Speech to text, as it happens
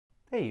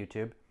Hey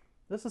YouTube,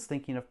 this is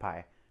Thinking of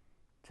Pi.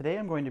 Today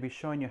I'm going to be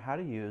showing you how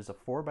to use a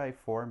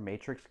 4x4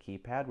 matrix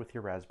keypad with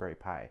your Raspberry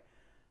Pi.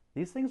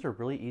 These things are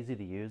really easy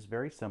to use,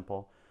 very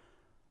simple,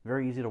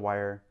 very easy to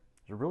wire.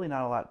 There's really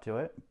not a lot to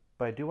it,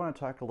 but I do want to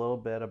talk a little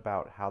bit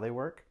about how they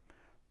work,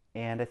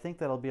 and I think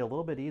that'll be a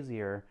little bit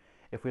easier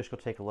if we just go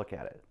take a look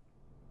at it.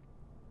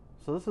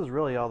 So this is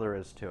really all there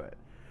is to it.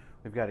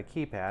 We've got a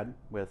keypad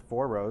with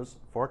 4 rows,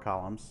 4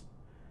 columns,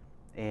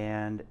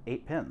 and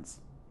 8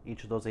 pins.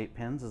 Each of those 8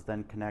 pins is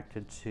then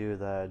connected to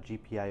the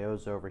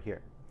GPIOs over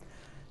here.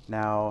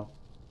 Now,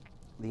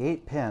 the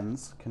 8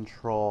 pins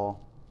control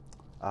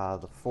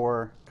the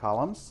 4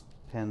 columns.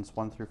 Pins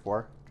 1 through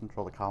 4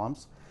 control the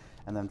columns,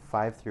 and then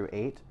 5 through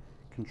 8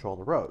 control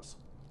the rows.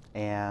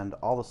 And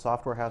all the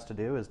software has to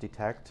do is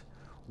detect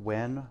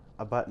when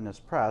a button is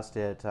pressed,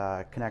 it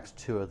connects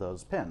 2 of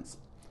those pins.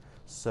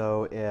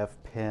 So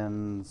if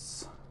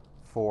pins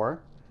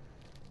 4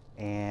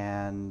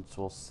 and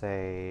we'll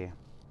say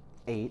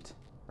 8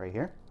 right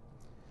here,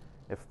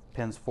 if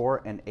pins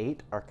 4 and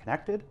 8 are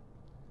connected,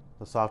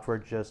 the software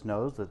just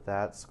knows that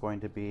that's going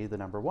to be the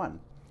number 1.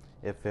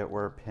 If it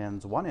were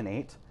pins 1 and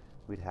 8,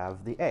 we'd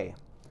have the A.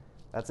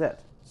 That's it.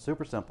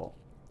 Super simple.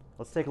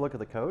 Let's take a look at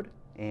the code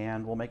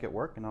and we'll make it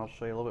work, and I'll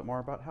show you a little bit more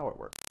about how it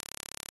works.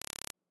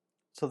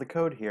 So the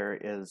code here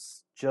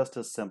is just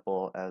as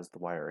simple as the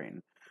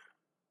wiring.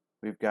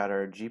 We've got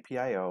our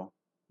GPIO,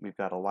 we've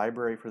got a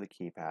library for the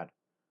keypad,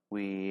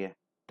 we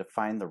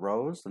define the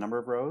rows, the number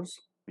of rows,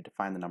 we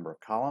define the number of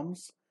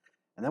columns,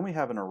 and then we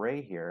have an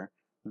array here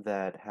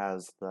that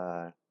has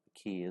the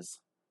keys.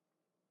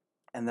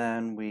 And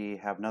then we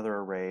have another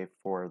array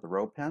for the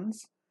row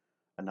pins,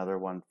 another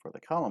one for the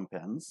column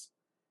pins,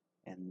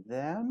 and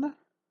then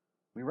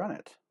we run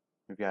it.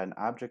 We've got an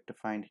object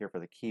defined here for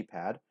the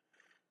keypad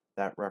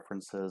that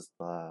references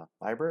the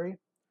library,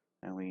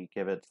 and we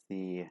give it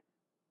the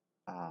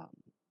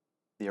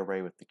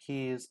array with the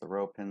keys, the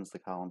row pins, the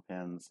column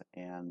pins,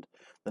 and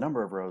the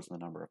number of rows and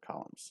the number of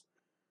columns.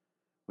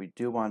 We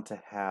do want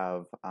to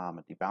have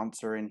a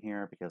debouncer in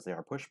here because they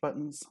are push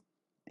buttons,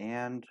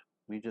 and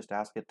we just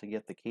ask it to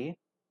get the key,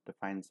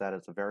 defines that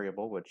as a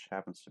variable, which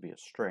happens to be a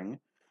string,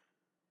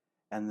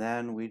 and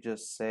then we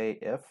just say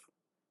if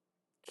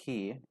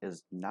key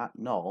is not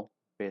null,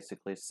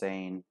 basically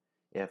saying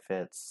if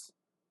it's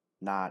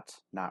not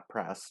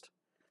pressed,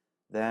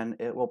 then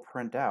it will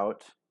print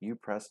out you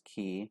pressed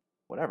key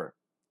whatever.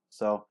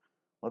 So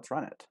let's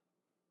run it.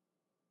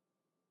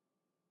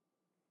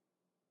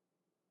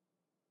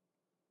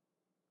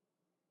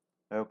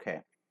 Okay,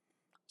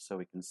 so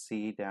we can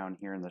see down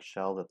here in the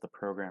shell that the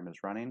program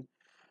is running.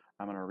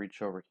 I'm going to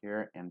reach over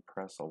here and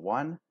press a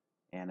 1,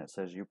 and it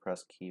says you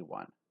press key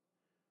 1.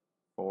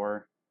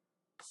 4,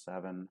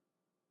 7,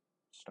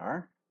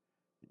 star,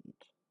 and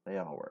they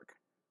all work.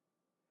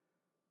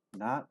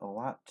 Not a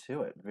lot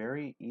to it.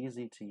 Very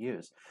easy to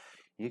use.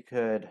 You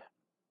could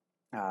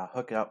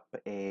hook up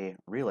a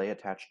relay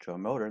attached to a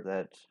motor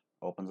that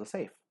opens a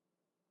safe.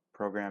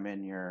 Program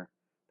in your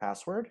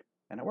password,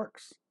 and it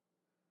works.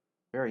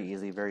 Very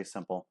easy, very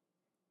simple.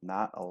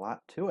 Not a lot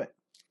to it.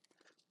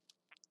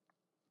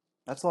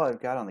 That's all I've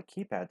got on the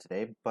keypad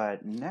today,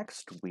 but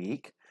next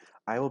week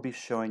I will be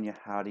showing you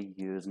how to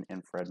use an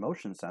infrared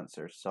motion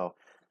sensor. So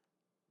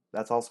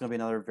that's also going to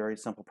be another very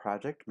simple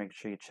project. Make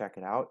sure you check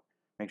it out.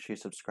 Make sure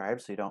you subscribe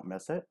so you don't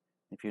miss it.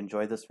 If you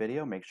enjoyed this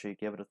video, make sure you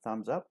give it a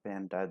thumbs up,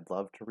 and I'd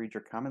love to read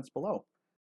your comments below.